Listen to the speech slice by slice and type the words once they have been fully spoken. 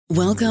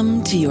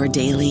Welcome to your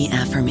daily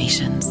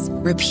affirmations.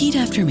 Repeat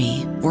after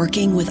me.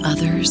 Working with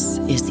others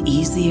is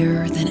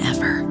easier than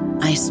ever.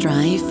 I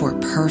strive for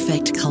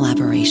perfect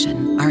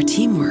collaboration. Our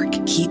teamwork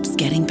keeps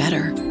getting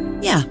better.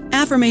 Yeah,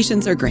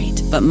 affirmations are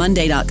great, but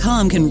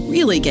Monday.com can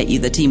really get you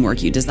the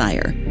teamwork you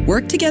desire.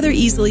 Work together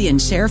easily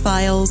and share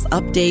files,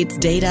 updates,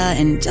 data,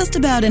 and just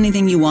about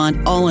anything you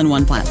want all in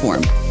one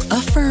platform.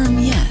 Affirm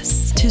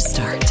yes to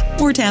start,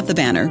 or tap the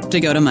banner to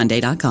go to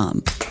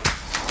Monday.com.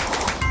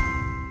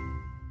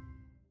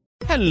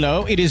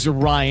 Hello, it is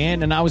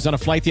Ryan, and I was on a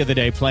flight the other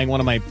day playing one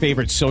of my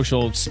favorite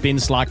social spin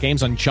slot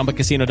games on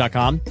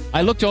ChumbaCasino.com.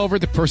 I looked over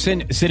at the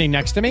person sitting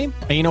next to me,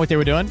 and you know what they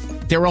were doing?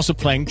 They were also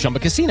playing Chumba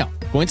Casino.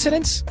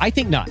 Coincidence? I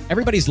think not.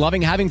 Everybody's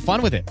loving having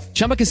fun with it.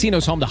 Chumba Casino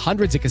is home to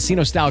hundreds of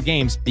casino-style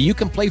games that you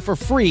can play for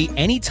free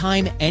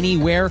anytime,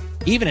 anywhere,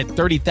 even at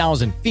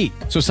 30,000 feet.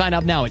 So sign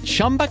up now at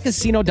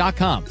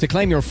ChumbaCasino.com to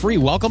claim your free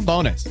welcome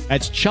bonus.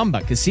 That's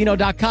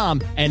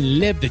ChumbaCasino.com and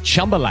live the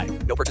Chumba life.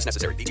 No purchase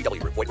necessary.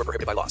 VGW. Void where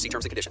prohibited by law. See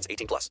terms and conditions.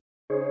 18+.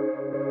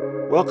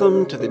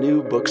 Welcome to the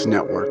New Books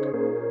Network.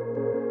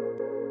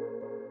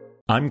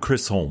 I'm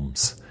Chris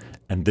Holmes,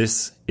 and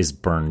this is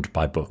Burned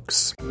by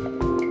Books.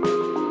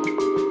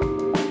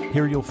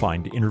 Here you'll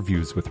find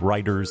interviews with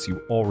writers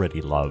you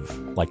already love,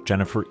 like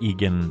Jennifer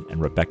Egan and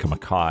Rebecca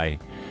Makkai,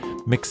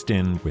 mixed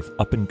in with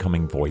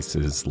up-and-coming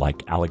voices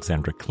like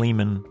Alexandra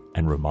Kleeman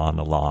and Rumaan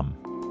Alam.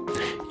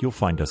 You'll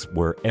find us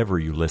wherever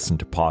you listen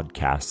to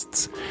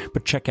podcasts,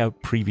 but check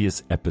out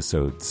previous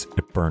episodes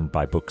at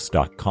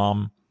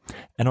burnedbybooks.com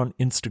and on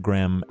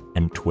Instagram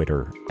and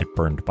Twitter at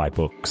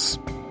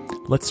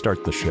burnedbybooks. Let's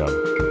start the show.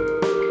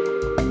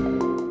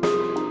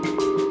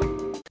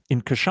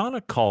 In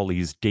Kashana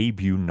Cauley's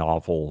debut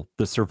novel,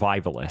 The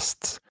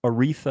Survivalists,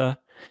 Aretha,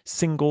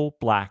 single,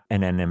 black,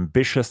 and an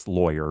ambitious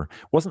lawyer,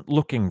 wasn't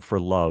looking for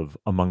love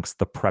amongst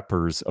the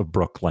preppers of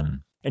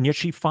Brooklyn. And yet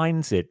she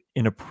finds it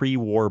in a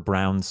pre-war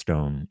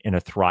brownstone in a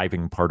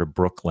thriving part of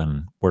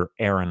Brooklyn where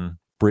Aaron,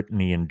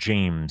 Brittany, and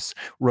James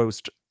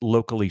roast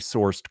locally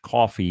sourced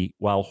coffee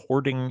while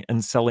hoarding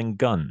and selling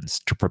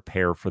guns to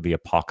prepare for the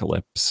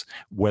apocalypse,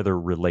 whether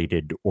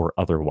related or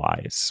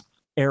otherwise.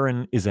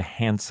 Aaron is a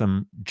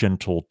handsome,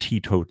 gentle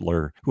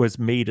teetotaler who has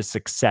made a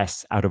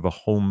success out of a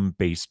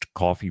home-based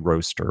coffee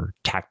roaster,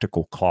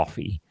 Tactical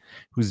Coffee,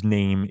 whose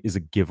name is a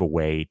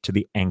giveaway to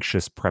the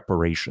anxious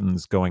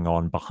preparations going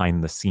on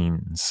behind the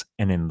scenes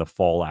and in the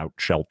fallout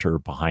shelter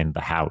behind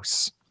the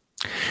house.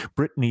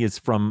 Brittany is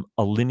from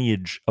a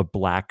lineage of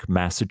black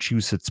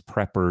Massachusetts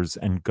preppers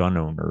and gun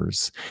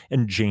owners,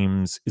 and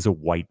James is a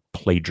white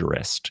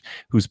plagiarist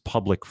whose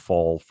public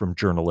fall from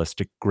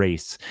journalistic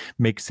grace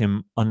makes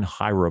him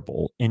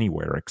unhirable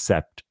anywhere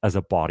except as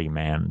a body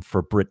man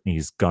for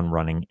Brittany's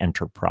gun-running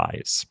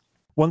enterprise.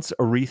 Once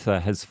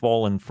Aretha has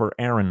fallen for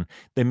Aaron,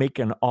 they make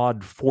an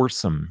odd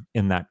foursome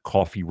in that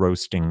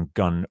coffee-roasting,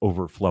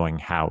 gun-overflowing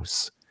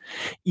house.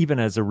 Even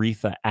as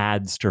Aretha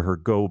adds to her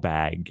go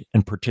bag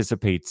and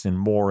participates in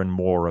more and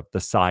more of the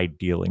side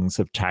dealings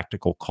of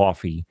Tactical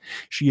Coffee,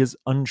 she is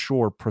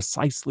unsure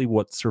precisely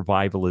what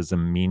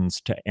survivalism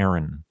means to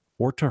Aaron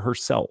or to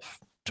herself.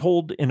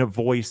 Told in a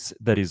voice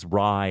that is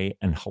wry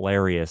and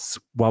hilarious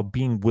while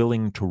being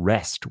willing to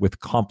rest with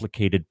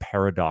complicated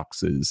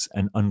paradoxes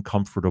and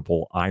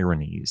uncomfortable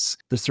ironies,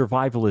 The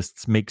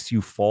Survivalists makes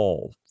you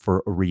fall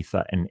for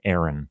Aretha and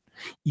Aaron,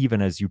 even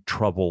as you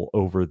trouble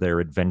over their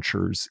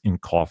adventures in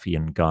coffee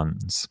and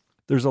guns.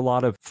 There's a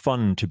lot of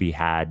fun to be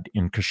had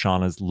in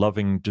Kashana's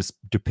loving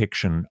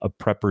depiction of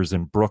preppers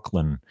in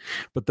Brooklyn,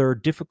 but there are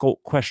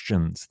difficult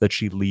questions that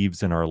she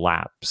leaves in our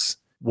laps.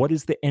 What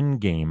is the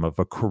end game of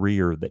a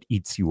career that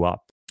eats you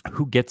up?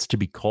 Who gets to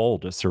be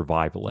called a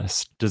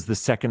survivalist? Does the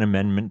Second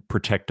Amendment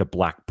protect a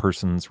black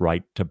person's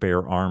right to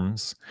bear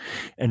arms?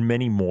 And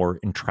many more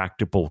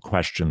intractable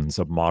questions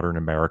of modern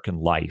American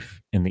life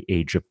in the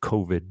age of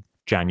COVID,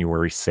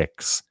 January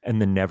 6th,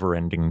 and the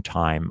never-ending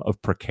time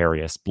of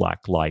precarious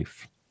black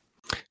life.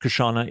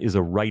 Kashana is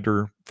a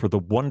writer for the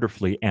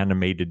wonderfully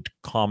animated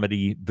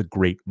comedy The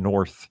Great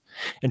North,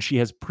 and she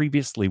has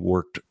previously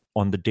worked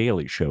on The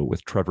Daily Show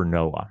with Trevor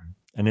Noah.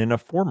 And in a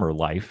former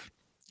life,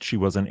 she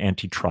was an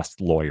antitrust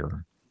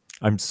lawyer.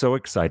 I'm so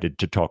excited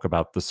to talk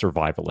about The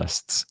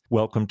Survivalists.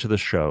 Welcome to the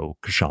show,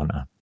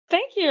 Kashana.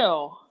 Thank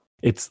you.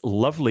 It's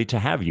lovely to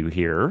have you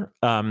here.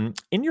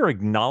 In your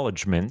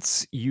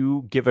acknowledgments,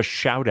 you give a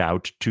shout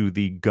out to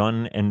the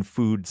gun and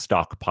food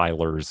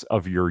stockpilers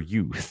of your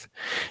youth.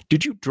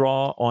 Did you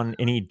draw on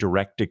any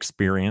direct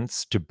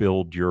experience to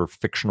build your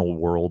fictional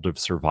world of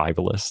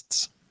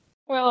survivalists?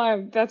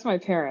 Well, that's my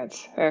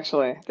parents,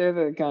 actually. They're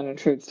the gun and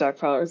food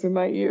stockpilers in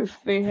my youth.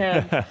 They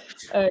had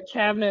a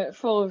cabinet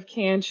full of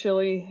canned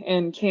chili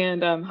and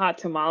canned hot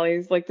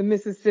tamales, like the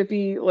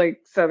Mississippi, like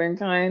Southern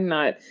kind,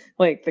 not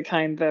like the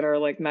kind that are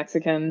like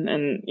Mexican.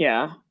 And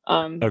yeah.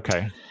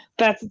 Okay.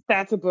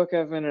 That's a book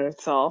of in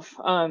itself.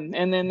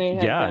 And then they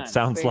had Yeah, it guns.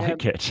 sounds They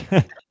had like it.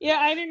 Yeah,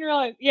 I didn't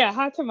realize. Yeah,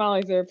 hot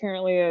tamales are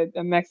apparently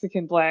a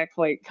Mexican black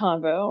like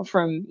combo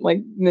from like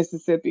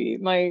Mississippi.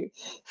 My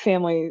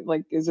family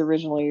like is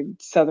originally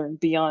Southern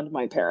beyond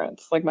my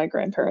parents, like my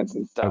grandparents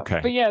and stuff. Okay.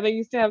 But yeah, they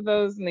used to have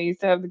those and they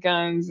used to have the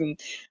guns. And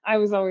I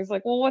was always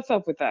like, well, what's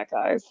up with that,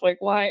 guys? Like,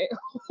 why?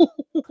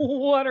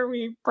 What are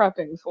we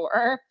prepping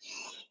for?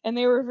 And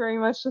they were very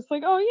much just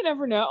like, oh, you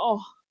never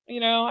know.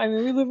 I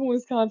mean, we live in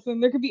Wisconsin.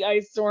 There could be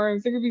ice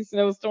storms. There could be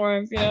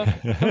snowstorms.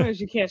 Sometimes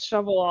you can't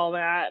shovel all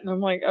that. And I'm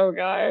like, oh,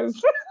 guys.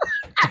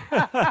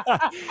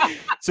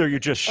 So you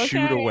just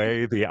shoot Okay.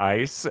 away the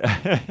ice.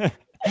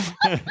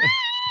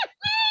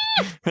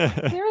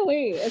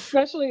 Clearly,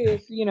 especially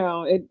if,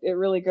 it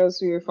really goes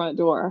through your front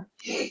door.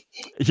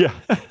 Yeah.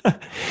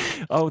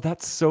 Oh,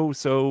 that's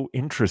so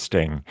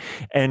interesting.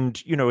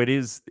 And, it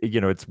is,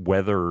 it's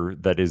weather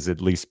that is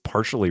at least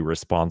partially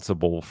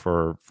responsible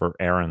for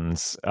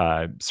Aaron's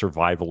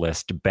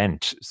survivalist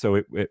bent. So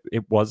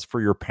it was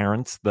for your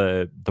parents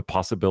the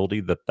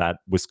possibility that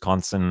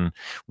Wisconsin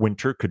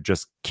winter could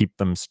just keep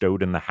them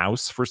stowed in the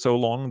house for so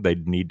long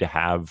they'd need to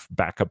have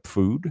backup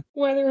food.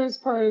 Weather is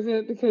part of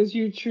it because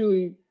you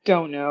truly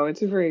don't know.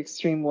 It's a very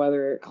extreme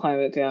weather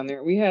climate down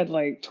there. We had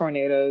like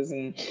tornadoes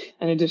and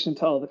in addition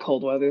to all the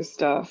cold weather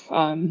stuff.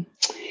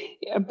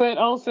 Yeah, but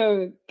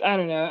also, I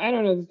don't know. I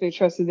don't know that they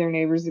trusted their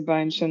neighbors a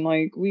bunch. And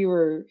like we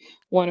were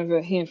one of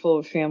a handful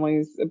of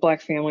families,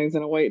 black families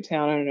in a white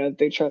town. I don't know that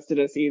they trusted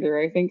us either.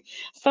 I think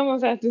some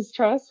of that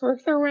distrust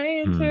worked their way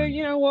into,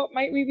 what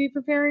might we be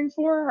preparing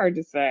for? Hard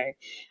to say.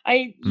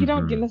 You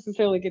don't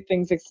necessarily get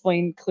things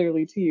explained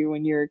clearly to you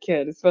when you're a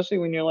kid, especially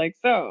when you're like,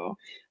 so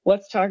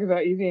let's talk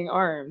about you being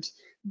armed.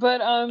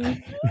 But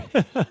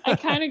I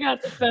kind of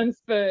got the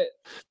sense that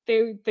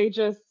they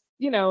just,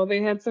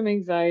 they had some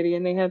anxiety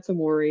and they had some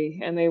worry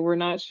and they were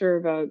not sure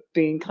about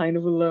being kind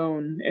of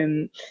alone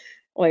in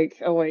like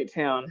a white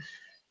town.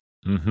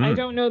 I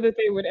don't know that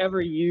they would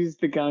ever use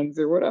the guns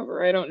or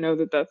whatever. I don't know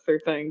that that's their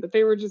thing, but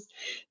they were just,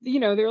 they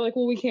were like,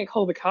 well, we can't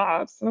call the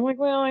cops. And I'm like,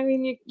 well, I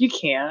mean, you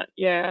can't.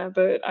 Yeah,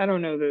 but I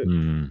don't know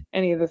that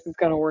any of this is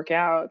going to work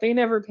out. They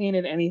never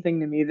painted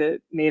anything to me that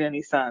made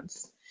any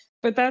sense.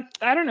 But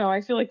I don't know. I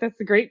feel like that's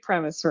a great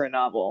premise for a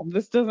novel.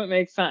 This doesn't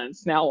make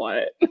sense. Now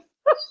what?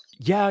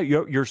 Yeah,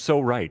 you're so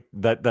right.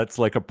 That's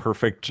like a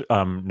perfect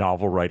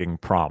novel writing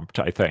prompt,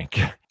 I think.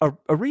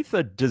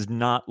 Aretha does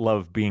not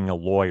love being a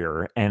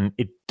lawyer, and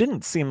it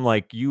didn't seem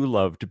like you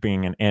loved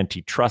being an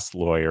antitrust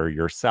lawyer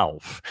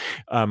yourself.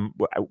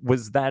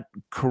 Was that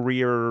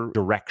career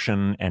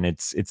direction, and it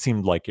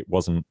seemed like it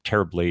wasn't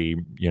terribly,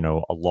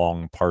 a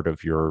long part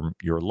of your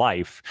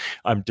life.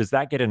 Does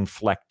that get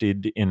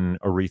inflected in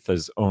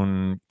Aretha's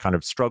own kind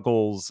of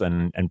struggles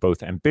and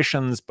both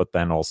ambitions, but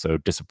then also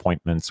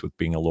disappointments with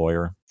being a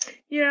lawyer?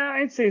 Yeah,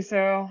 I'd say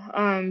so.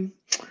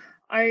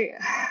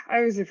 I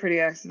was a pretty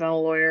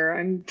accidental lawyer.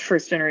 I'm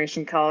first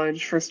generation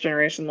college, first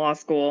generation law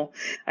school.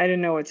 I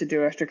didn't know what to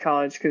do after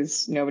college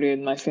because nobody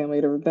in my family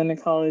had ever been to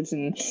college,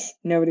 and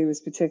nobody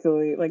was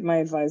particularly like my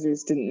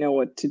advisors didn't know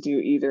what to do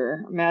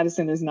either.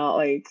 Madison is not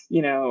like,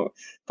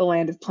 the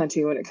land of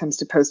plenty when it comes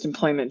to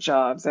post-employment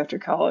jobs after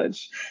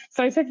college.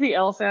 So I took the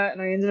LSAT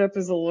and I ended up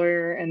as a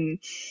lawyer, and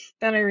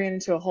then I ran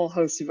into a whole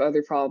host of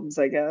other problems,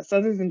 I guess,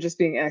 other than just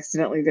being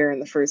accidentally there in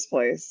the first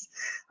place,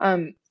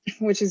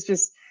 which is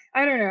just,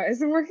 I don't know.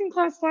 As a working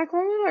class black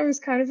woman, I was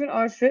kind of an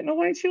odd fit in a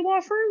white shoe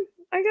law firm,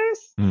 I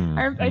guess.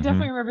 I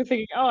definitely remember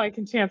thinking, oh, I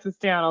can tamp this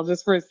down. I'll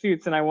just wear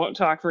suits and I won't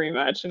talk very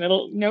much and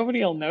nobody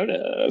will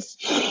notice.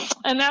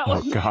 And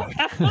that's not how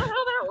that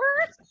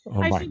worked.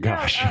 Oh my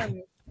gosh.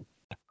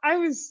 I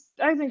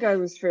think I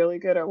was fairly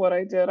good at what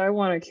I did. I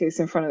won a case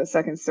in front of the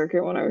Second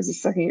Circuit when I was a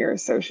second year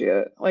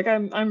associate. Like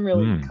I'm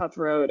really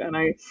cutthroat and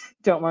I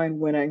don't mind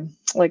winning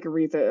like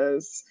Aretha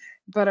is.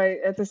 But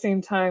at the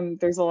same time,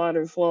 there's a lot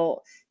of,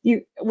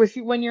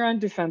 when you're on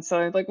defense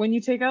side, like when you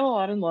take out a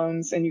lot in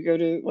loans and you go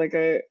to like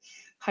a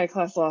high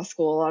class law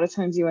school, a lot of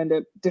times you end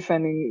up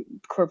defending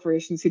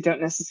corporations who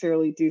don't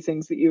necessarily do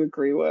things that you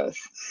agree with.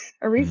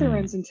 Aretha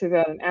runs into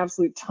that an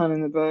absolute ton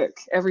in the book.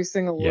 Every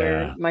single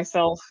lawyer,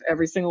 myself,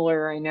 every single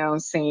lawyer I know,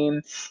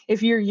 same.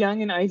 If you're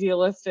young and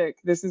idealistic,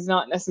 this is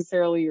not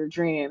necessarily your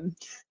dream.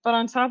 But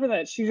on top of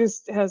that, she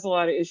just has a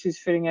lot of issues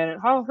fitting in at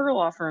her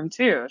law firm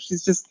too.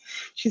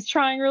 She's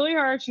trying really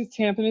hard. She's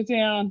tamping it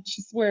down.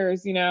 She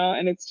swears,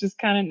 and it's just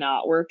kind of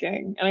not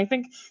working. And I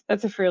think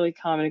that's a fairly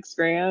common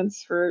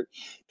experience for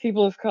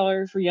people of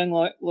color, for young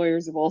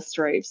lawyers of all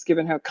stripes,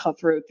 given how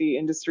cutthroat the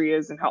industry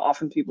is and how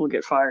often people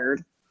get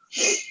fired.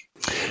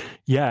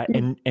 Yeah,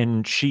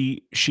 and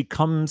she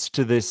comes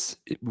to this,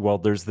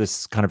 there's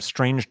this kind of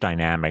strange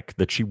dynamic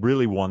that she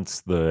really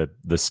wants the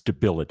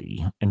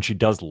stability, and she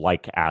does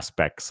like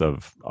aspects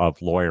of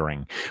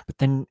lawyering. But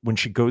then when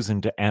she goes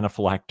into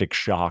anaphylactic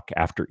shock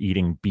after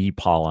eating bee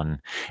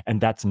pollen,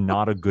 and that's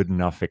not a good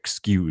enough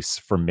excuse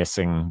for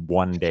missing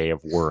one day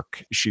of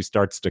work, she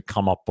starts to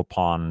come up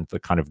upon the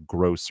kind of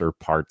grosser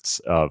parts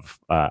of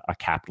a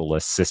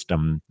capitalist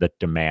system that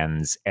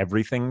demands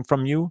everything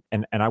from you.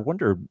 And I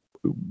wonder,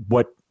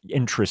 what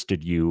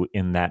interested you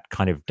in that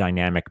kind of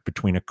dynamic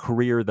between a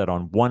career that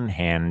on one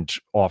hand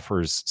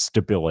offers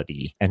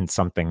stability and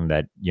something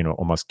that,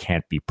 almost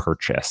can't be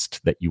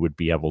purchased, that you would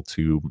be able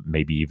to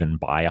maybe even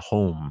buy a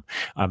home,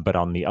 but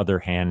on the other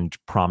hand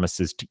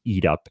promises to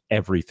eat up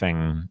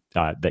everything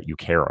that you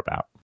care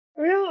about?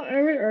 Well,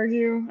 I would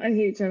argue I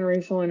hate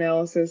generational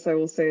analysis, I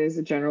will say as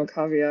a general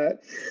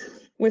caveat.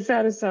 With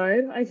that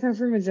aside, I come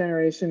from a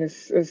generation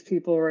of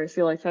people where I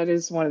feel like that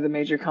is one of the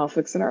major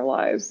conflicts in our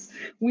lives.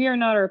 We are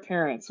not our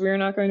parents. We are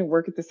not going to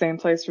work at the same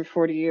place for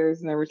 40 years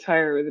and then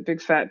retire with a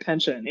big fat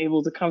pension,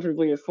 able to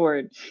comfortably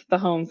afford the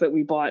homes that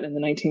we bought in the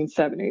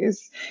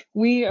 1970s.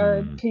 We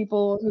are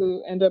people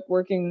who end up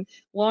working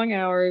long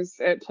hours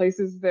at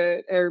places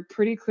that are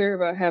pretty clear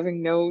about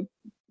having no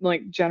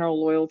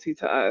general loyalty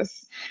to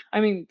us.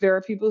 I mean, there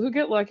are people who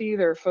get lucky.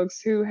 There are folks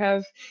who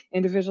have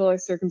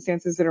individualized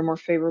circumstances that are more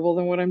favorable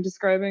than what I'm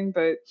describing,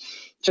 but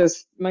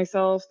just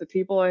myself, the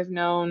people I've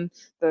known,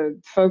 the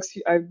folks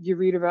you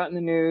read about in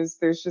the news,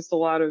 there's just a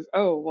lot of,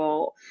 oh,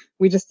 well,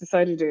 we just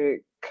decided to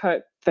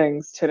cut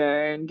things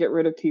today and get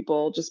rid of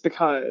people just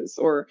because,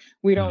 or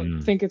we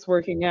don't think it's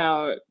working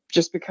out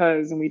just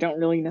because, and we don't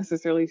really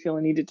necessarily feel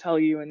a need to tell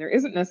you. And there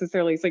isn't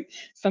necessarily, it's like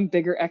some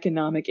bigger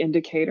economic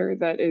indicator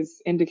that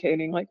is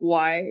indicating like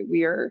why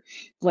we are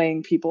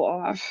laying people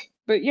off.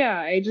 But yeah,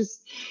 I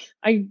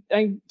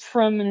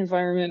from an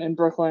environment in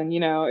Brooklyn,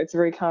 it's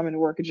very common to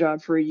work a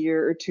job for a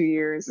year or 2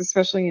 years,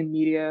 especially in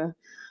media,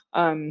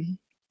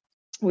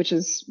 which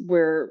is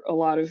where a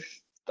lot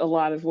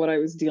of what I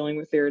was dealing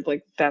with there,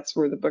 like that's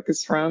where the book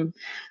is from.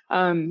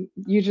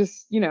 You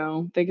just,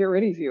 they get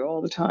rid of you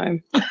all the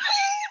time.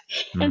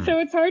 And so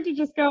it's hard to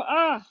just go,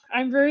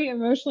 I'm very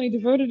emotionally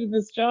devoted to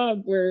this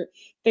job where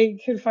they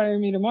could fire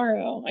me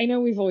tomorrow. I know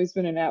we've always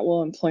been an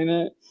at-will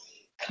employment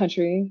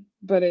country,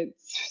 but it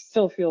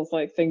still feels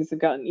like things have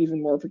gotten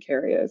even more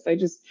precarious.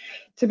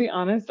 To be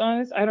honest,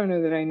 I don't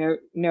know that I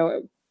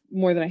know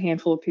more than a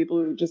handful of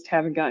people who just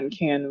haven't gotten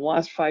canned in the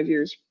last 5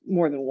 years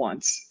more than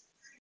once.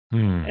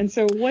 And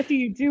so what do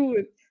you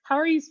do how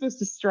are you supposed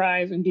to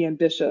strive and be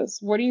ambitious?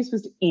 What are you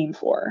supposed to aim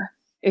for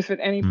if at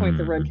any point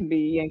the rug can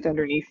be yanked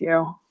underneath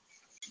you?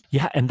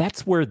 Yeah, and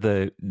that's where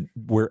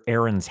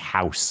Aaron's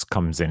house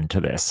comes into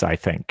this, I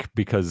think,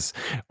 because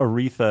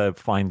Aretha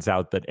finds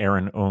out that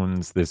Aaron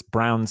owns this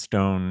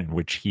brownstone in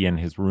which he and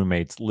his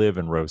roommates live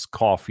and roast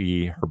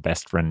coffee. Her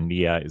best friend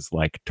Nia is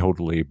like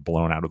totally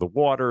blown out of the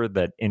water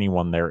that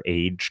anyone their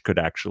age could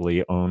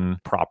actually own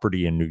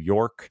property in New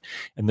York.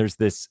 And there's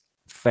this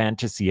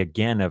fantasy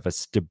again of a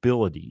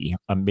stability,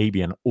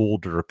 maybe an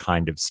older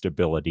kind of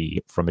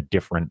stability from a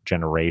different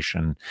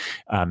generation,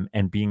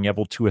 and being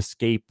able to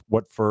escape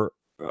what for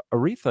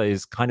Aretha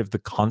is kind of the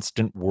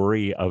constant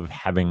worry of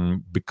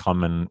having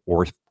become an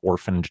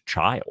orphaned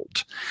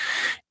child.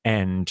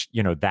 And,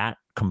 that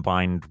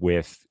combined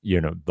with,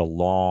 the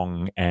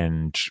long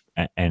and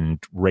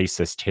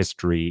racist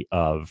history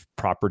of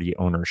property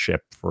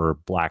ownership for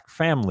Black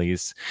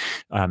families,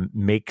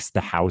 makes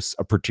the house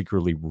a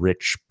particularly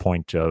rich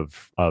point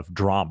of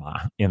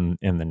drama in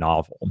the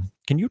novel.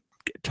 Can you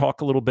talk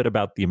a little bit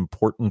about the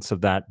importance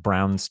of that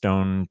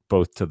brownstone,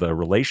 both to the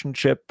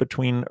relationship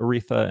between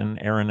Aretha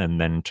and Aaron, and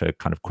then to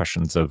kind of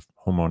questions of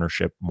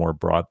homeownership more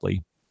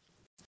broadly?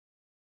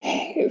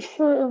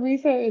 For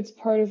Aretha, it's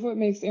part of what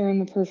makes Aaron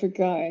the perfect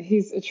guy.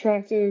 He's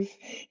attractive,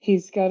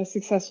 he's got a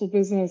successful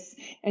business,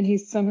 and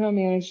he's somehow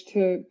managed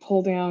to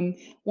pull down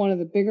one of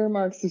the bigger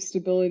marks of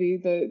stability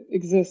that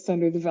exists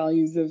under the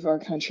values of our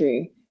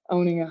country.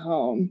 Owning a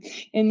home.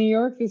 In New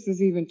York, this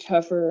is even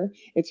tougher.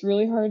 It's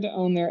really hard to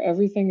own there.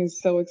 Everything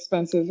is so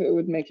expensive, it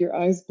would make your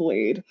eyes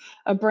bleed.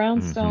 A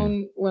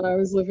brownstone, when I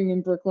was living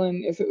in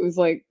Brooklyn, if it was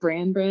like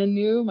brand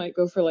new, might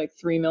go for like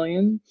 $3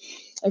 million.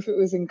 If it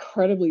was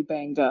incredibly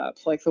banged up,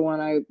 like the one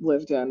I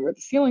lived in, where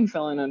the ceiling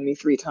fell in on me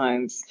 3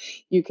 times,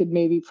 you could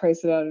maybe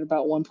price it out at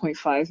about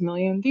 1.5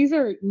 million. These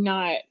are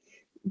not,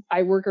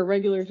 I work a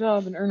regular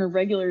job and earn a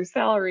regular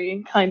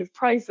salary kind of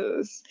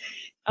prices.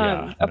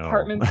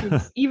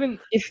 Apartments, even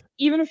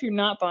if you're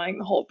not buying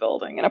the whole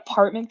building, an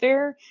apartment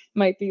there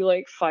might be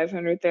like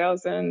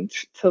 500,000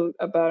 to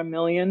about $1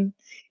 million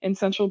in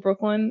central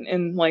Brooklyn.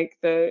 And like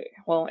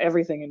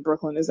everything in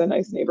Brooklyn is a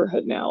nice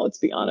neighborhood now, let's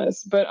be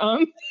honest. But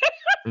I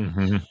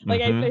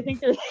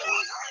think there's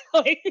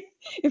like,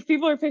 if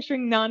people are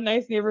picturing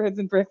non-nice neighborhoods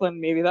in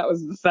Brooklyn, maybe that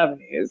was the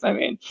 70s. I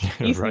mean,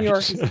 East New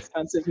York is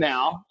expensive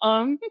now.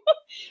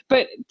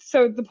 But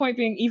so the point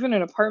being, even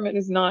an apartment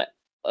is not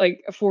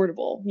like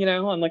affordable,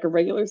 on like a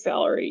regular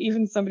salary.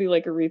 Even somebody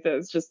like Aretha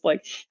is just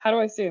like, how do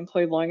I stay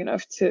employed long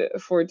enough to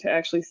afford to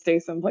actually stay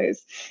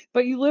someplace?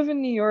 But you live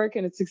in New York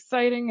and it's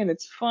exciting and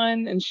it's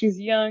fun and she's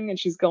young and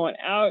she's going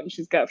out and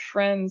she's got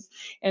friends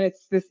and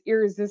it's this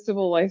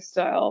irresistible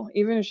lifestyle.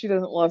 Even if she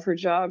doesn't love her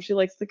job, she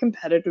likes the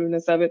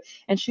competitiveness of it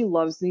and she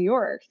loves New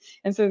York.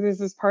 And so there's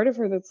this part of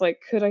her that's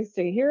like, could I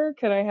stay here?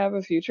 Could I have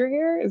a future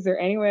here? Is there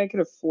any way I could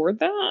afford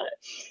that?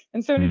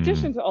 And so in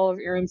addition to all of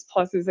Aaron's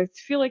pluses, I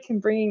feel like him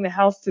bringing the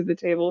house to the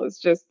table is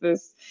just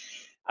this,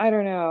 I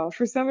don't know,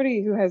 for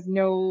somebody who has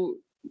no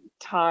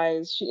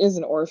ties. She is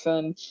an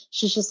orphan.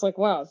 She's just like,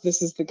 wow,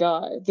 this is the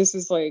guy. This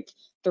is like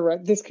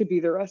this could be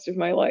the rest of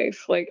my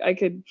life. Like I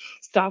could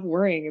stop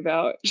worrying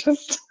about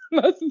just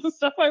most of the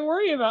stuff I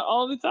worry about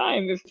all the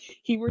time if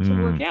he were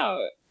to work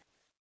out.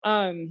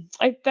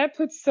 That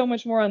puts so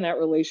much more on that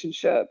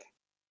relationship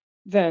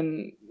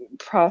than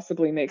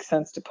possibly makes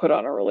sense to put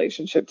on a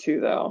relationship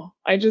too, though.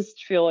 I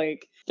just feel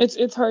like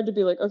it's hard to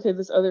be like, okay,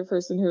 this other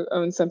person who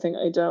owns something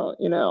I don't,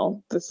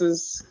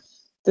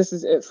 this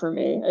is it for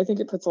me. I think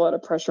it puts a lot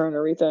of pressure on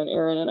Aretha and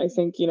Aaron, and I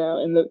think,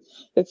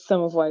 it's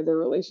some of why their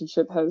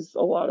relationship has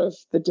a lot of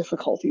the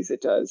difficulties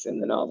it does in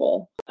the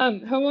novel.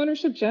 Home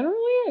ownership generally,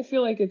 I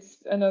feel like it's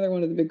another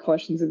one of the big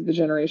questions of the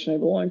generation I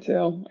belong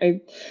to.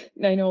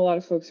 I know a lot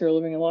of folks who are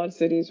living in a lot of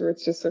cities where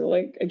it's just sort of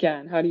like,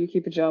 again, how do you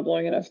keep a job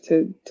long enough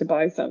to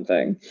buy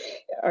something?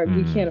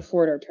 We can't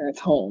afford our parents'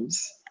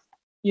 homes.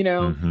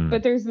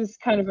 But there's this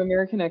kind of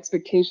American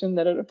expectation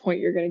that at a point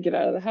you're going to get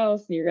out of the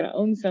house and you're going to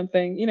own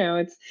something.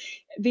 It's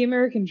the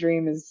American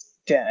dream is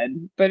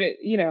dead, but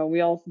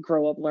we all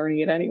grow up learning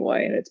it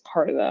anyway, and it's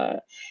part of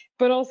that.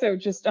 But also,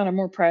 just on a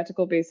more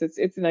practical basis,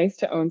 it's nice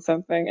to own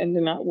something and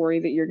to not worry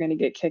that you're going to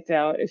get kicked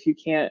out if you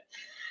can't,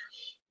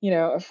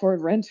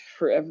 afford rent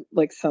for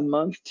like some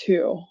month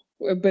too.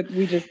 But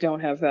we just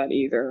don't have that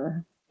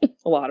either.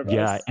 A lot of us.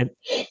 Yeah, and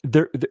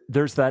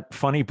there's that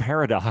funny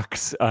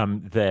paradox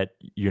that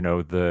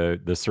the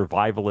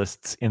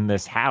survivalists in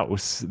this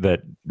house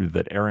that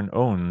Aaron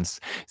owns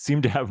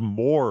seem to have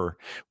more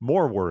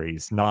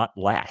worries, not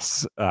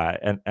less.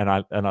 And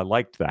I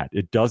liked that.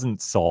 It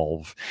doesn't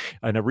solve,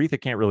 and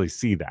Aretha can't really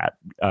see that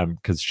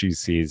because she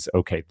sees,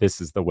 okay, this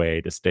is the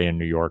way to stay in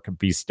New York and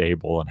be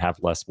stable and have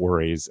less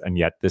worries, and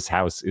yet this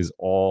house is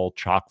all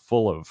chock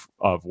full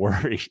of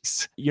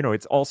worries.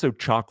 It's also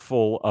chock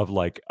full of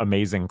like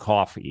amazing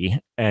coffee,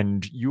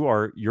 and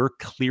you're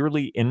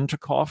clearly into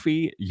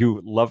coffee.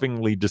 You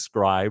lovingly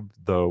describe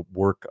the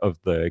work of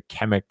the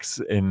chemics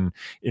in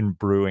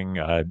brewing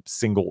a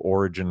single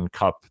origin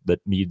cup that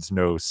needs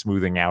no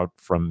smoothing out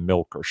from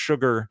milk or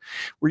sugar.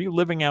 Were you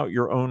living out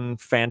your own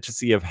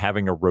fantasy of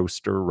having a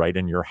roaster right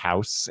in your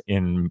house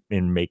in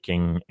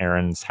making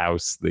Aaron's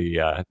house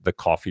the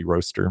coffee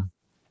roaster?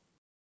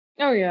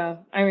 Oh yeah.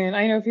 I mean,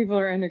 I know people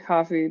are into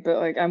coffee, but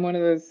like I'm one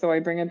of those, so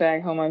I bring a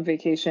bag home on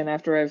vacation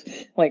after I've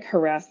like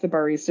harassed the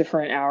barista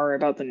for an hour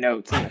about the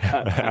notes in the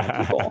cup kind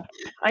of people.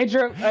 I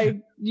drove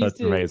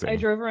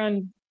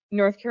around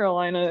North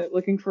Carolina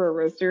looking for a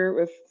roaster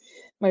with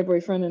my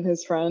boyfriend and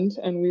his friend,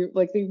 and we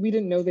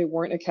didn't know they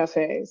weren't a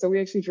cafe. So we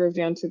actually drove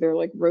down to their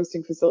like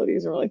roasting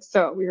facilities and we're like,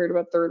 so we heard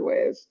about Third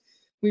Wave.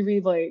 We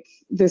read like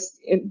this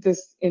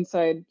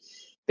inside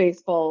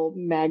baseball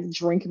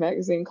drink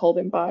magazine called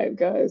Imbibe,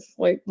 guys.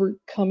 Like, we're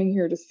coming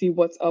here to see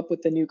what's up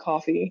with the new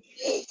coffee.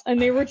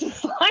 And they were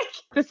just like,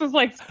 this was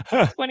like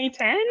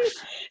 2010.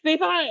 They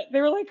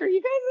were like, are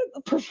you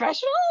guys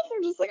professionals?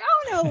 We're just like,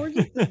 oh no, we're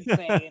just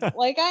insane.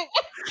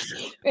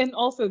 And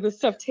also this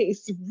stuff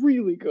tastes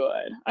really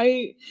good.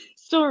 I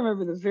still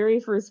remember the very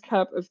first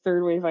cup of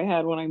Third Wave I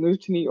had when I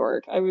moved to New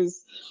York. I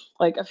was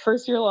like a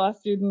first year law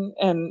student,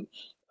 and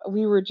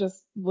we were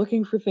just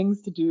looking for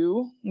things to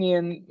do, me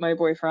and my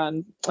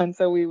boyfriend. And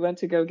so we went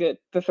to go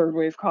get the Third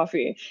Wave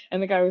coffee.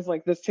 And the guy was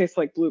like, this tastes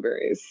like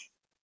blueberries.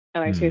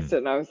 And I tasted it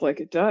and I was like,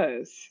 it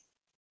does.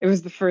 It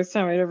was the first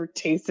time I'd ever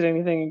tasted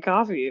anything in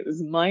coffee. It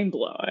was mind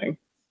blowing.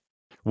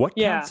 What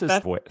counts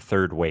as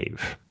Third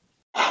Wave?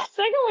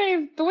 Second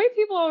wave, the way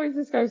people always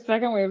describe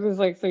second wave is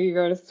like, so you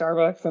go to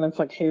Starbucks and it's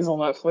like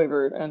hazelnut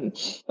flavored and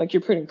like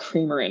you're putting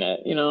creamer in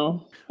it,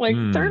 Like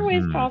third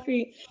wave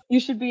coffee,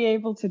 you should be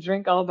able to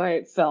drink all by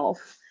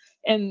itself.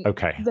 And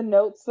the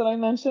notes that I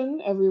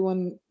mentioned,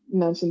 everyone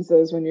mentions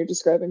those when you're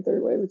describing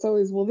third wave. It's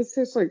always, well, this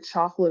tastes like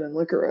chocolate and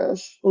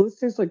licorice. Well, this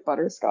tastes like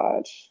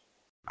butterscotch.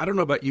 I don't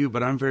know about you,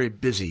 but I'm very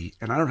busy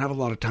and I don't have a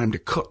lot of time to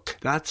cook.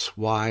 That's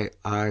why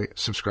I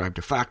subscribe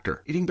to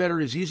Factor. Eating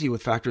better is easy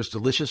with Factor's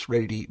delicious,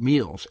 ready-to-eat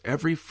meals.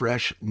 Every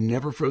fresh,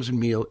 never frozen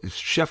meal is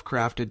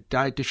chef-crafted,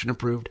 dietitian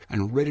approved,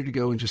 and ready to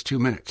go in just 2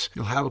 minutes.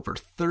 You'll have over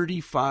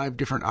 35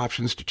 different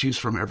options to choose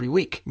from every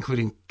week,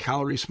 including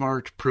Calorie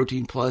Smart,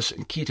 Protein Plus,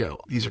 and Keto.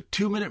 These are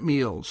 2-minute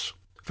meals.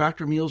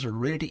 Factor meals are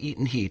ready to eat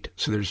and heat,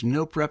 so there's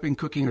no prepping,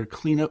 cooking, or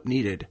cleanup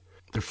needed.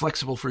 They're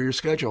flexible for your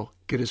schedule.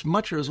 Get as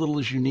much or as little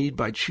as you need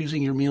by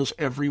choosing your meals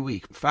every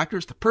week. Factor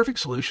is the perfect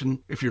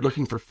solution if you're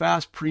looking for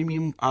fast,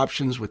 premium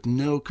options with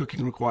no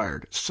cooking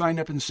required. Sign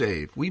up and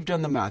save. We've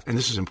done the math, and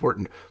this is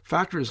important.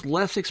 Factor is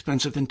less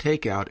expensive than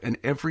takeout, and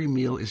every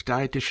meal is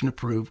dietitian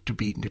approved to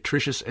be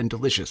nutritious and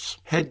delicious.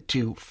 Head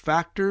to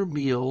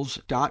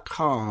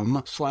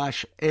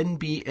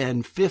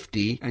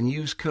factormeals.com/NBN50 and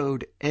use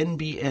code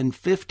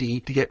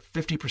NBN50 to get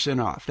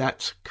 50% off.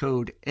 That's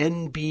code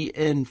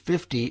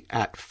NBN50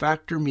 at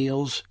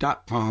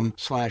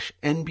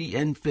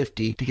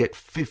factormeals.com/NBN50 to get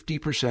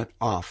 50%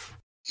 off.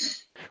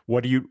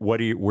 Where do you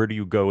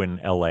go in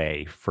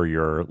LA for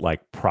your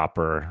like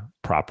proper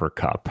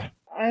cup?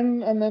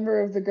 I'm a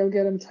member of the Go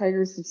Get 'em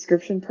Tiger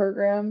subscription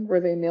program where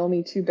they mail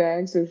me 2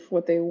 bags of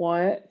what they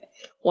want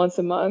once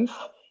a month.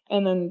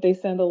 And then they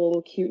send a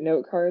little cute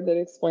note card that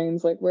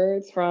explains like where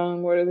it's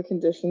from, what are the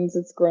conditions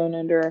it's grown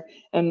under,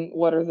 and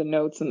what are the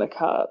notes in the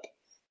cup.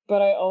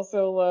 But I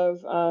also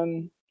love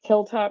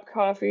Hilltop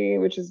Coffee,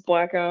 which is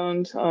Black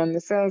owned on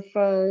the South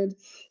Side,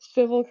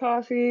 Civil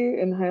Coffee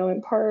in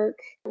Highland Park.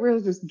 We're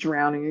just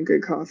drowning in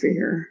good coffee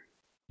here.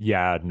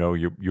 Yeah, no,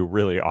 you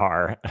really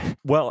are.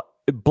 Well,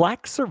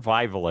 Black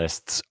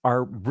survivalists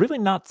are really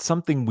not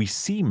something we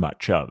see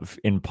much of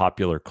in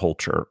popular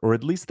culture, or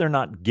at least they're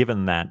not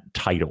given that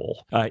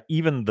title.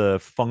 Even the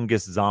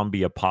fungus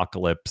zombie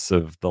apocalypse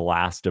of The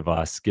Last of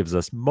Us gives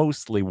us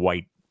mostly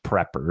white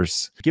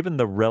preppers. Given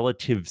the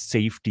relative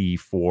safety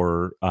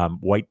for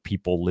white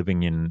people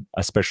living in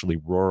especially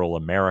rural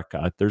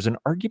America, there's an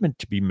argument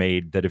to be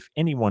made that if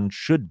anyone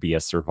should be a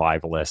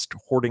survivalist,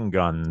 hoarding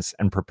guns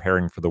and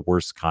preparing for the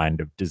worst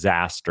kind of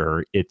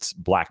disaster, it's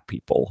Black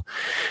people.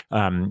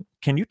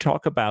 Can you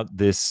talk about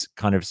this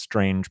kind of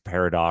strange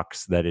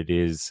paradox that it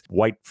is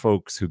white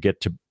folks who get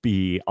to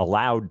be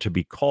allowed to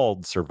be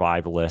called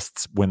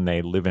survivalists when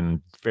they live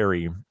in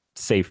very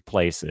safe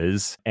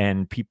places,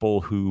 and people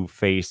who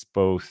face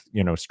both,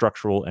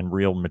 structural and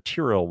real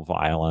material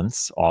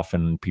violence,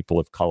 often people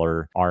of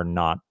color, are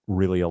not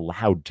really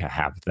allowed to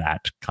have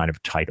that kind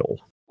of title?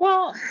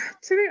 Well,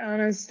 to be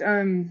honest,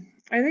 I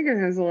think it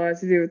has a lot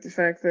to do with the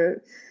fact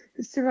that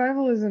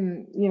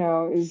survivalism,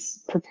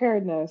 is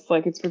preparedness,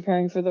 like it's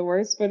preparing for the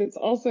worst, but it's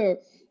also,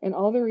 in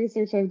all the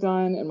research I've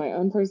done and my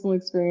own personal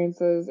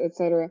experiences,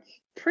 etc.,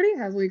 pretty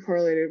heavily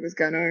correlated with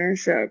gun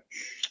ownership,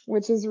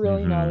 which is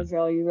really not a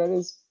value that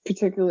is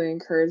particularly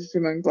encouraged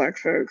among Black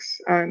folks.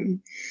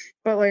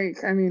 But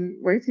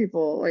white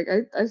people,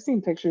 I've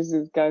seen pictures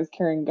of guys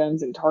carrying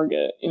guns in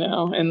Target,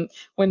 and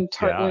when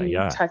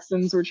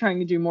Texans were trying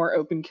to do more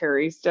open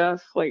carry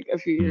stuff like a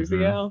few years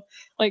ago,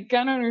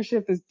 gun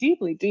ownership is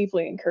deeply,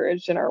 deeply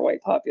encouraged in our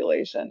white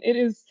population. It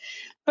is,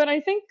 but I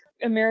think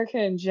America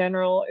in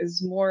general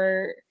is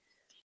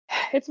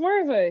it's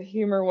more of a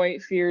humor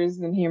white fears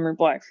than humor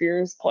Black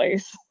fears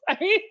place. I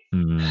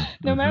mean,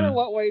 no matter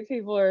what white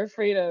people are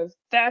afraid of,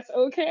 that's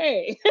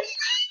okay.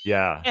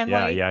 Yeah. And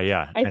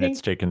it's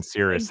taken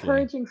seriously.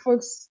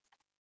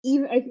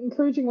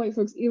 Encouraging white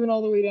folks, even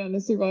all the way down to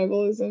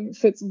survivalism,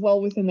 fits well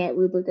within that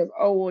rubric of,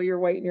 oh, well, you're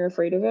white and you're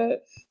afraid of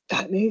it.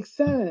 That makes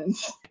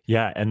sense.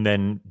 Yeah. And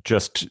then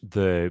just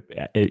you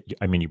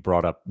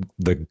brought up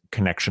the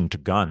connection to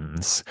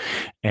guns.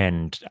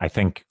 And I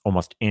think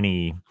almost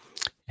any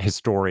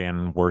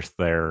historian worth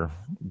their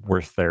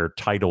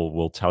title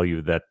will tell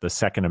you that the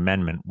Second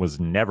Amendment was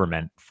never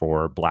meant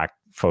for Black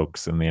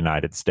folks in the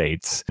United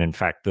States. In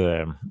fact,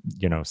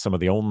 some of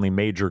the only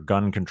major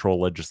gun control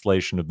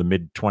legislation of the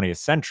mid-20th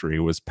century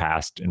was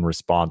passed in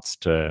response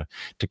to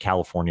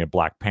California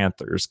Black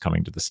Panthers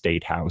coming to the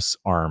state house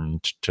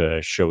armed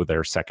to show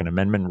their Second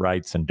Amendment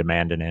rights and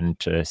demand an end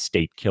to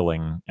state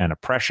killing and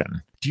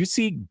oppression. Do you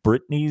see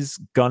Britney's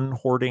gun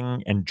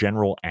hoarding and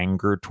general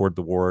anger toward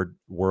the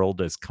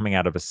world as coming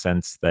out of a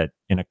sense that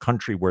in a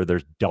country where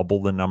there's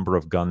double the number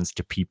of guns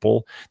to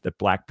people, that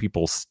Black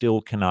people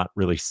still cannot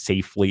really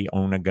safely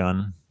own a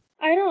gun?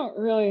 I don't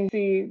really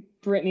see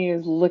Britney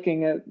as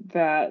looking at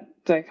that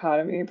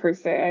dichotomy per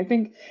se. I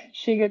think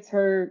she gets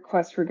her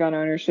quest for gun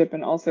ownership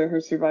and also her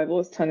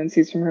survivalist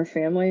tendencies from her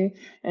family,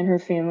 and her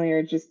family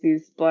are just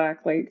these Black,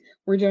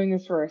 we're doing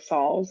this for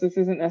ourselves. This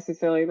isn't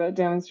necessarily about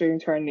demonstrating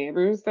to our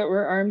neighbors that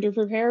we're armed or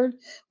prepared.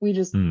 We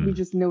just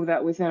know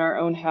that within our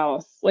own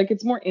house.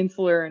 It's more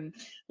insular and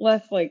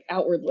less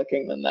outward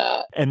looking than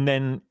that. And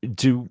then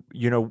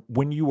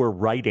when you were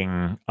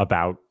writing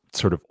about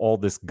sort of all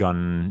this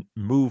gun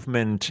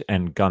movement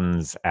and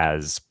guns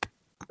as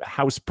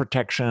house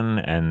protection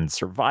and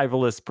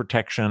survivalist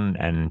protection,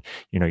 and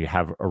you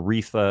have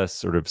Aretha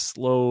sort of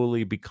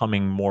slowly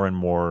becoming more and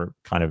more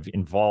kind of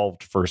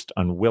involved, first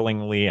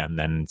unwillingly and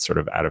then sort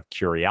of out of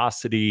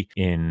curiosity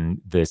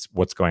in this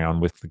what's going on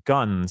with the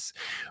guns.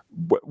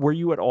 Were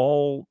you at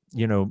all,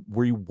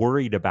 were you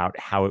worried about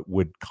how it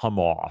would come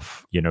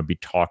off, be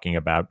talking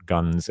about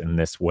guns in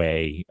this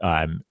way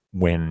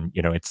when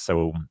it's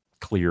so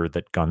clear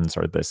that guns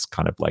are this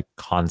kind of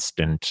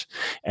constant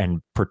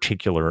and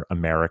particular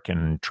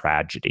American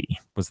tragedy?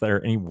 Was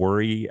there any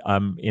worry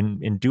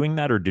in doing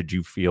that, or did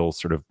you feel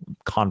sort of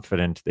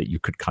confident that you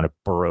could kind of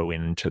burrow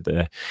into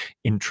the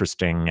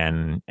interesting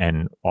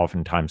and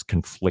oftentimes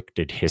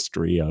conflicted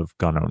history of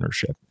gun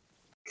ownership?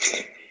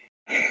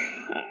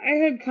 I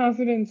had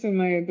confidence in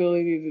my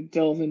ability to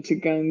delve into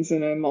guns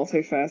in a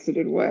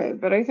multifaceted way,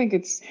 but I think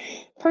it's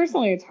hard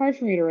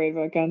for me to write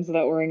about guns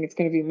without worrying it's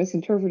going to be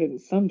misinterpreted in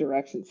some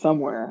direction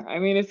somewhere. I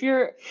mean,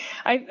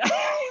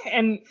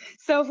 and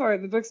so far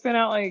the book's been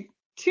out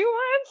 2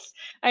 months.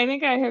 I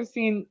think I have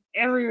seen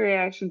every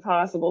reaction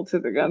possible to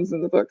the guns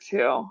in the book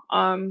too.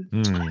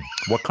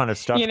 What kind of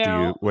stuff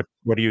what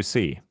do you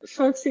see?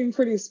 Folks seem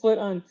pretty split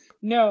on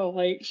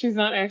she's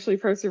not actually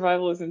pro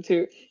survivalism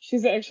too.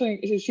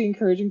 Is she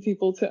encouraging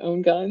people to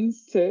own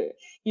guns?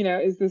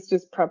 Is this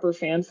just prepper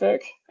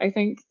fanfic? I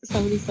think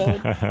somebody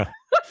said.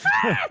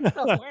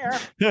 Somewhere.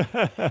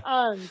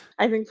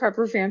 I think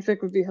prepper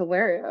fanfic would be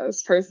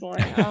hilarious,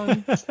 personally.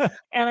 And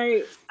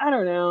I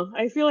don't know.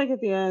 I feel like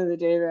at the end of the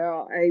day,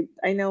 though,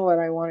 I know what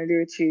I wanted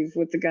to achieve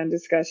with the gun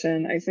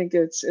discussion. I think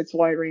it's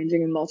wide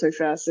ranging and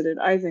multifaceted.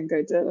 I think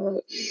I did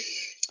it.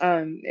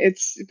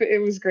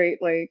 It was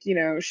great, like,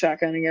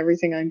 shotgunning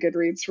everything on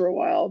Goodreads for a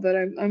while, but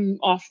I'm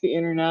off the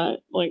internet,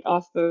 like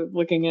off the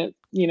looking at,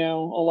 a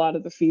lot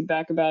of the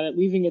feedback about it,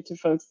 leaving it to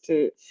folks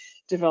to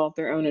develop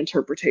their own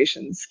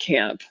interpretations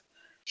camp.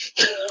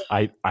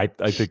 I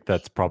think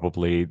that's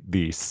probably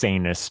the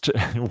sanest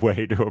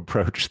way to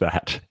approach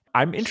that.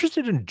 I'm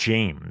interested in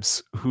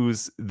James,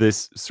 who's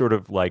this sort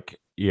of like,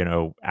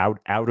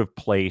 out of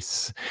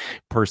place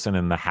person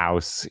in the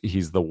house.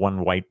 He's the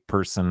one white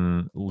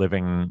person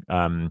living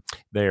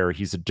there.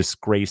 He's a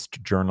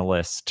disgraced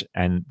journalist,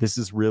 and this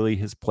is really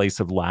his place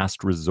of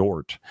last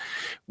resort.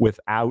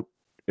 Without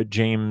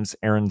James,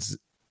 Aaron's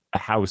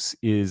house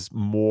is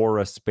more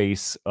a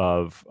space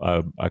of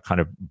a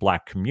kind of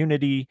Black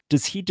community.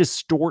 Does he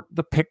distort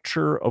the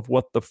picture of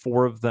what the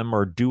four of them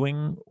are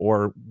doing,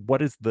 or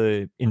what is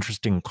the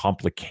interesting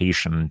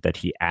complication that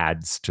he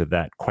adds to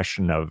that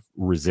question of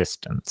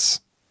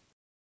resistance?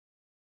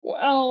 Well,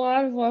 on a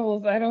lot of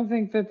levels, I don't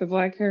think that the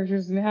Black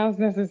characters in the house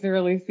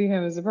necessarily see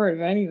him as a part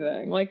of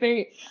anything. Like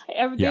they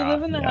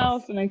live in the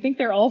house, and I think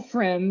they're all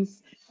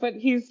friends. But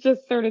he's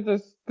just sort of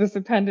this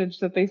appendage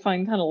that they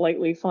find kind of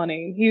lightly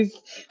funny. He's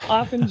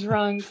often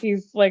drunk.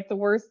 He's like the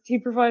worst. He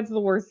provides the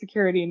worst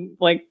security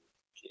like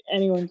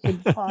anyone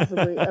could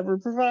possibly ever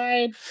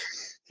provide.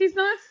 He's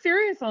not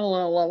serious on a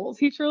lot of levels.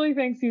 He truly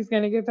thinks he's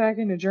going to get back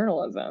into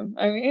journalism.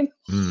 I mean,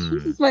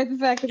 despite the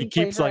fact that he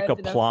keeps like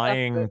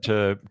applying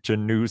to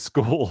new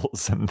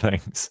schools and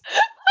things.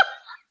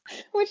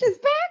 Which is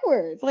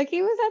backwards. Like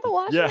he was at the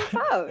Washington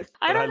Post.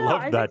 I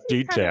love that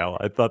detail.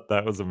 I thought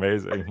that was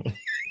amazing.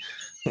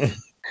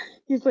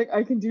 He's like,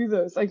 I can do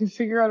this. I can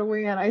figure out a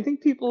way in. I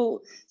think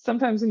people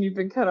sometimes, when you've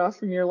been cut off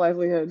from your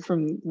livelihood,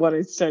 from what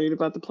I studied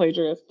about the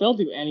plagiarists, they'll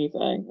do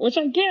anything, which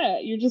I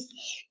get.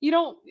 You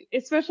don't,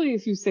 especially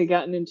if you say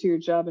gotten into your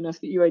job enough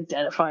that you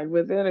identified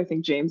with it. I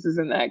think James is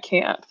in that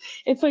camp.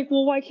 It's like,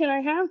 well, why can't I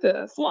have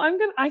this? Well,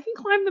 I can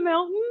climb the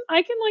mountain.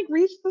 I can like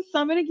reach the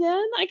summit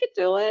again. I could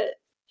do it.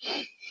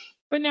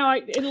 But now,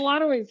 in a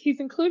lot of ways, he's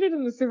included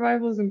in the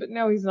survivalism, but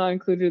now he's not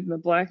included in the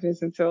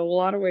Blackness. And so, a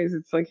lot of ways,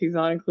 it's like he's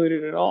not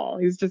included at all.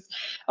 He's just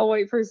a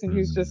white person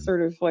who's just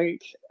sort of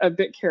like a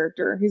bit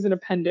character. He's an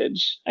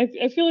appendage.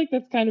 I feel like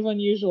that's kind of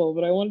unusual,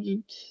 but I wanted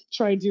to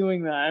try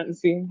doing that and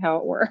seeing how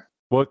it works.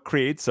 Well, it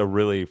creates a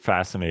really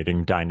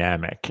fascinating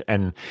dynamic.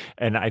 And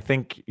I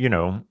think,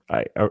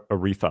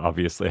 Aretha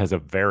obviously has a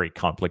very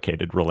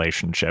complicated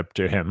relationship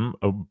to him,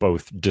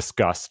 both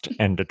disgust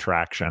and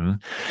attraction.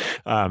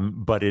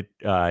 But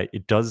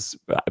it does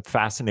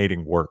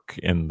fascinating work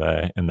in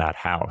that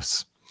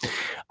house.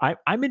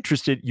 I'm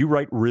interested. You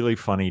write really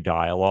funny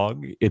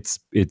dialogue. It's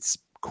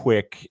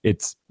quick,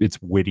 it's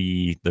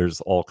witty,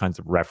 there's all kinds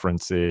of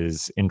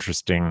references,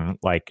 interesting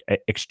like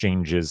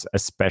exchanges,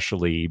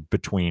 especially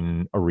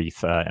between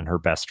Aretha and her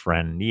best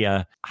friend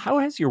Nia. How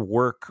has your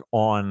work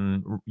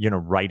on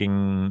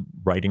writing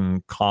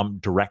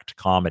direct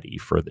comedy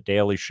for The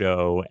Daily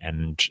Show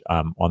and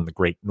on The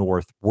Great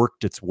North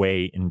worked its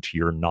way into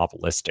your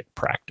novelistic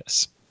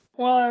practice?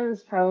 Well, I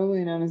was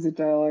probably known as a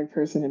dialogue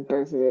person in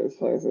both of those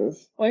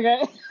places. Like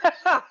I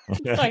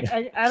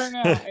don't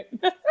know.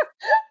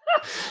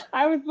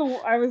 I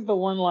was the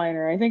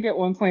one-liner. I think at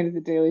one point at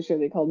The Daily Show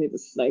they called me the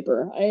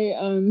sniper.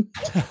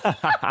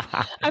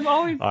 I've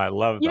always. I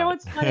love that. You know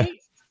what's funny?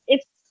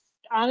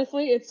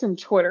 It's from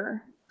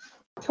Twitter.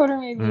 Twitter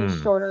made me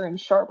shorter and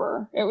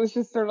sharper. It was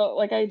just sort of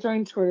like I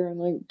joined Twitter in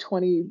like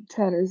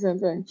 2010 or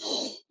something,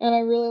 and I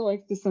really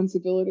liked the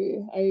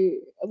sensibility. I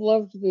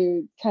loved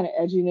the kind of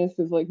edginess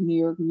of like New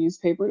York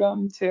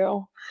newspaperdom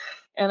too.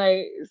 And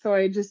I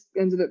just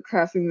ended up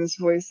crafting this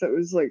voice that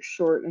was like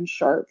short and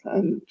sharp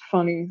and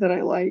funny that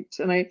I liked.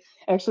 And I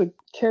actually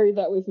carried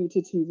that with me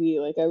to TV.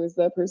 Like I was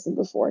that person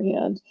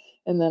beforehand.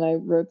 And then I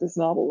wrote this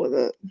novel with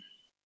it.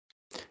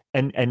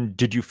 And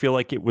did you feel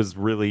like it was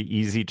really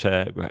easy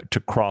to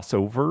cross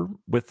over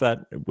with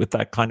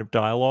that kind of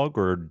dialogue,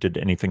 or did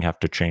anything have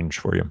to change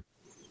for you?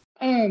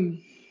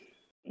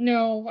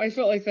 No, I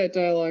felt like that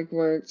dialogue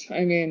worked.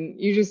 I mean,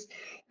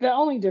 the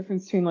only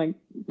difference between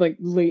like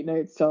late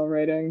night style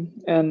writing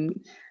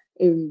and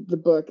in the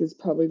book is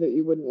probably that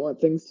you wouldn't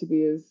want things to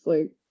be as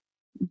like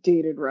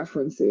dated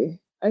referencey.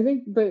 I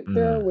think, but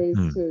there are ways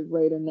to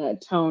write in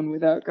that tone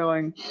without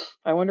going,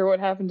 I wonder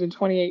what happened in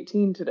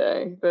 2018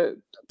 today, that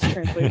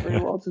translate very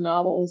well to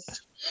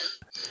novels.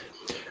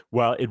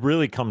 Well, it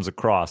really comes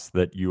across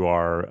that you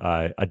are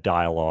a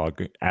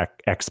dialogue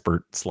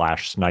expert /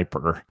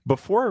 sniper.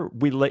 Before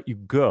we let you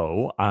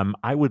go,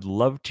 I would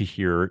love to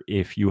hear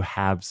if you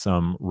have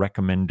some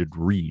recommended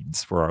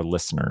reads for our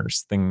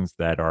listeners, things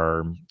that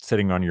are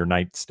sitting on your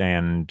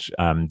nightstand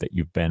that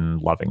you've been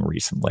loving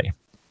recently.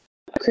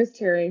 Chris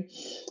Terry.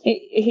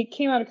 He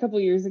came out a couple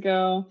years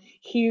ago.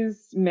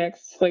 He's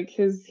mixed, like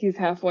he's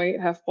half white,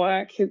 half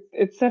black.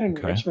 It's set in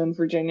Richmond,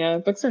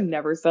 Virginia. Books are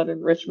never set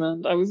in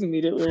Richmond. I was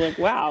immediately like,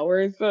 wow,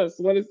 where is this?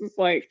 What is this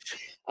like?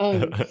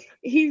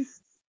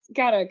 He's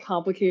got a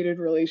complicated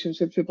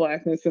relationship to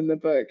blackness in the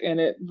book, and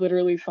it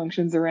literally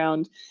functions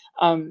around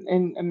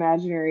an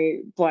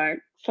imaginary black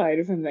side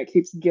of him that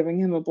keeps giving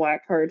him a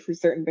black card for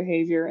certain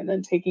behavior and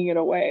then taking it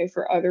away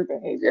for other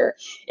behavior.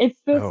 It's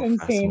this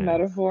insane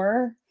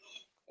metaphor,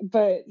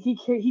 but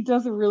he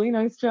does a really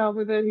nice job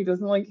with it. He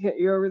doesn't like hit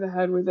you over the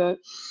head with it.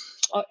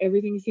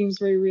 Everything seems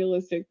very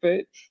realistic,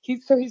 but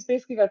he's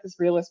basically got this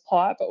realist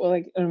plot, but with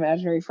like an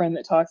imaginary friend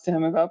that talks to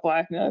him about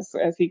blackness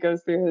as he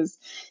goes through his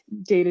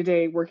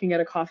day-to-day working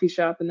at a coffee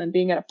shop and then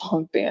being at a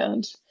punk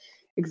band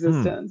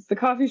existence. The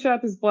coffee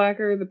shop is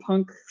blacker, the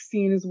punk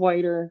scene is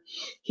whiter.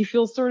 He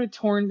feels sort of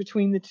torn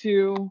between the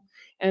two,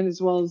 and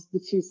as well as the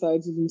two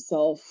sides of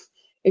himself.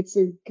 It's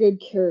a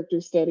good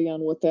character study on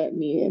what that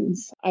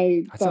means.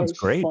 I thought it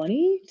was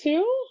funny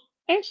too.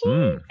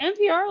 Actually,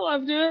 NPR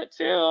loved it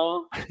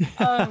too.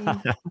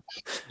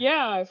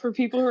 Yeah, for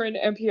people who are in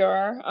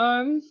NPR.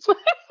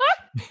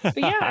 But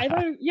yeah, I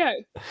thought,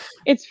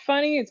 it's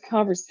funny, it's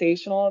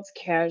conversational, it's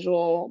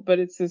casual, but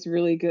it's this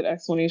really good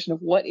explanation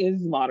of what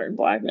is modern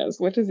blackness.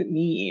 What does it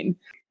mean?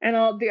 And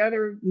the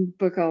other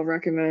book I'll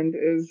recommend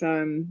is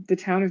The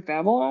Town of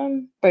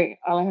Babylon by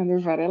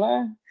Alejandro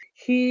Varela.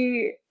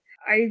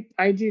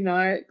 I do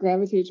not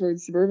gravitate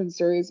towards suburban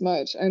stories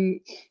much.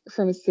 I'm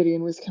from a city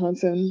in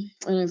Wisconsin,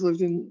 and I've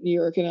lived in New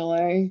York and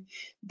LA,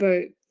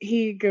 but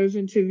he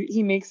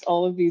makes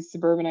all of these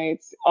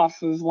suburbanites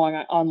off of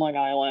on Long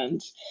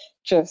Island,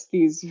 just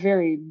these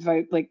very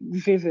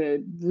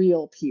vivid,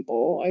 real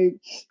people. I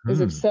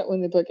was upset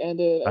when the book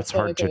ended. That's I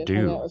felt hard to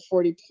do. Hung out with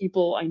 40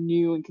 people I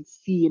knew and could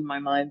see in my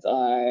mind's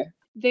eye.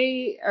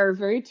 They are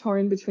very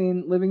torn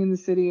between living in the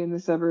city and the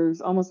suburbs,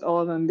 almost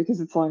all of them,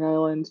 because it's Long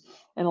Island,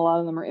 and a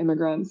lot of them are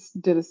immigrants,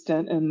 did a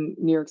stint in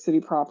New York City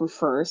proper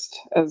first,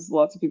 as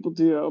lots of people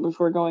do,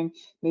 before going,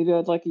 maybe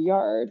I'd like a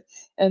yard.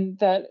 And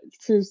that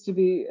proves to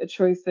be a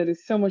choice that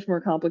is so much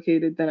more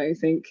complicated than I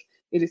think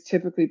it is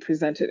typically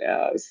presented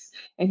as.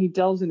 And he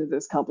delves into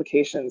those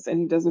complications,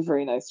 and he does a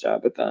very nice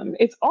job with them.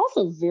 It's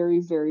also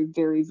very, very,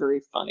 very, very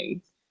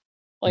funny.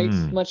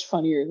 Much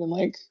funnier than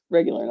like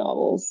regular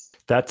novels.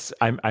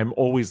 I'm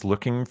always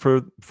looking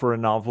for a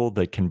novel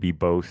that can be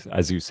both,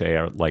 as you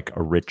say, like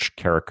a rich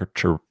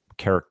character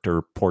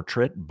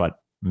portrait, but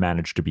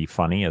manage to be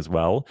funny as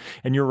well.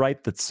 And you're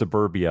right that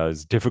suburbia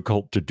is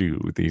difficult to do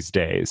these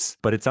days.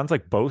 But it sounds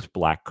like both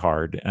Black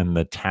Card and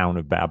The Town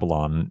of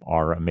Babylon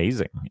are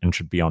amazing and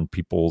should be on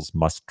people's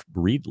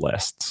must-read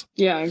lists.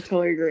 Yeah, I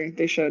totally agree.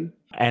 They should.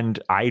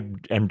 And I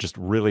am just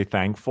really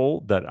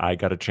thankful that I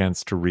got a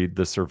chance to read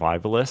The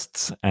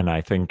Survivalists, and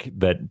I think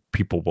that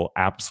people will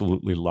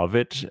absolutely love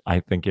it. I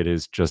think it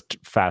is just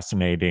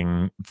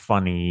fascinating,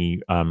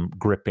 funny,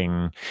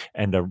 gripping,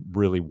 and a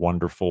really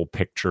wonderful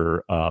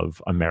picture of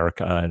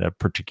America at a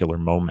particular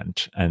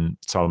moment. And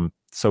so I'm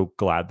so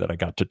glad that I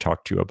got to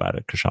talk to you about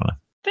it, Kashana.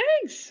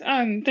 Thanks.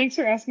 Thanks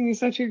for asking me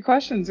such good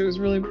questions. It was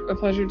really a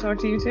pleasure to talk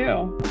to you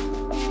too.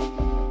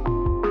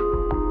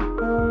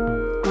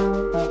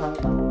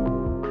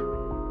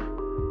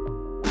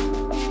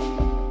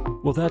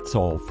 Well, that's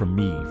all from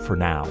me for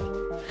now.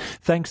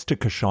 Thanks to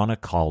Kashana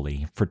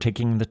Cauley for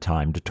taking the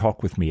time to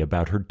talk with me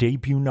about her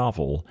debut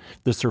novel,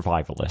 The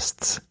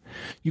Survivalists.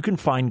 You can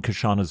find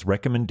Kashana's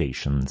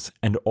recommendations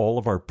and all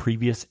of our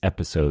previous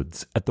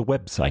episodes at the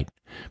website,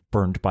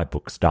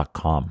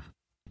 burnedbybooks.com.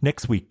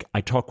 Next week,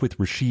 I talk with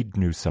Rashid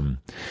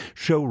Newsom,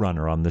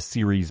 showrunner on the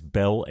series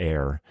Bel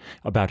Air,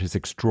 about his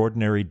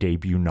extraordinary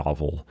debut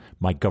novel,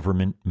 My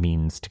Government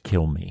Means to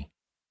Kill Me.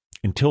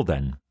 Until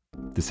then,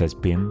 this has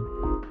been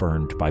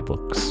Burned by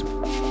Books.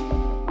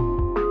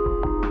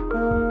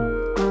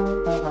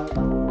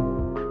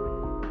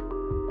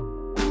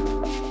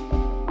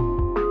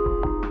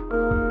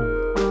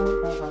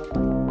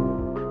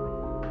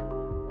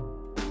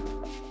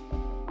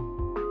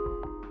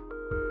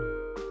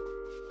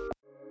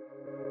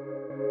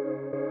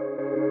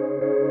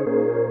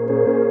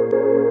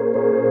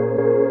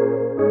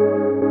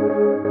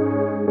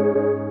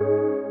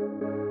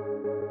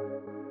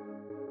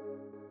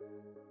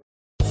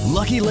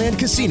 Lucky Land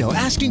Casino,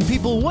 asking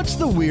people, what's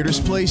the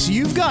weirdest place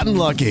you've gotten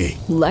lucky?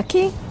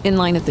 Lucky? In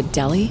line at the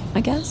deli,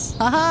 I guess?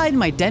 Aha, in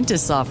my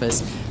dentist's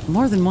office.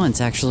 More than once,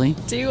 actually.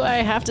 Do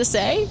I have to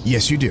say?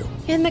 Yes, you do.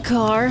 In the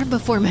car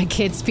before my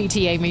kids'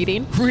 PTA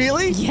meeting.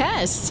 Really?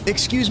 Yes.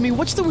 Excuse me,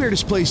 what's the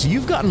weirdest place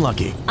you've gotten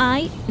lucky?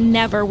 I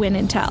never win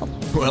and tell.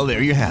 Well,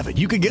 there you have it.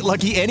 You can get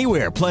lucky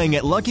anywhere, playing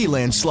at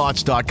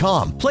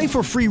LuckyLandSlots.com. Play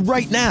for free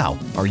right now.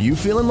 Are you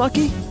feeling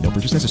lucky? No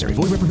purchase necessary.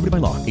 Void where prohibited by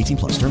law.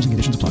 18+. Terms and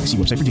conditions apply. See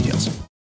website for details.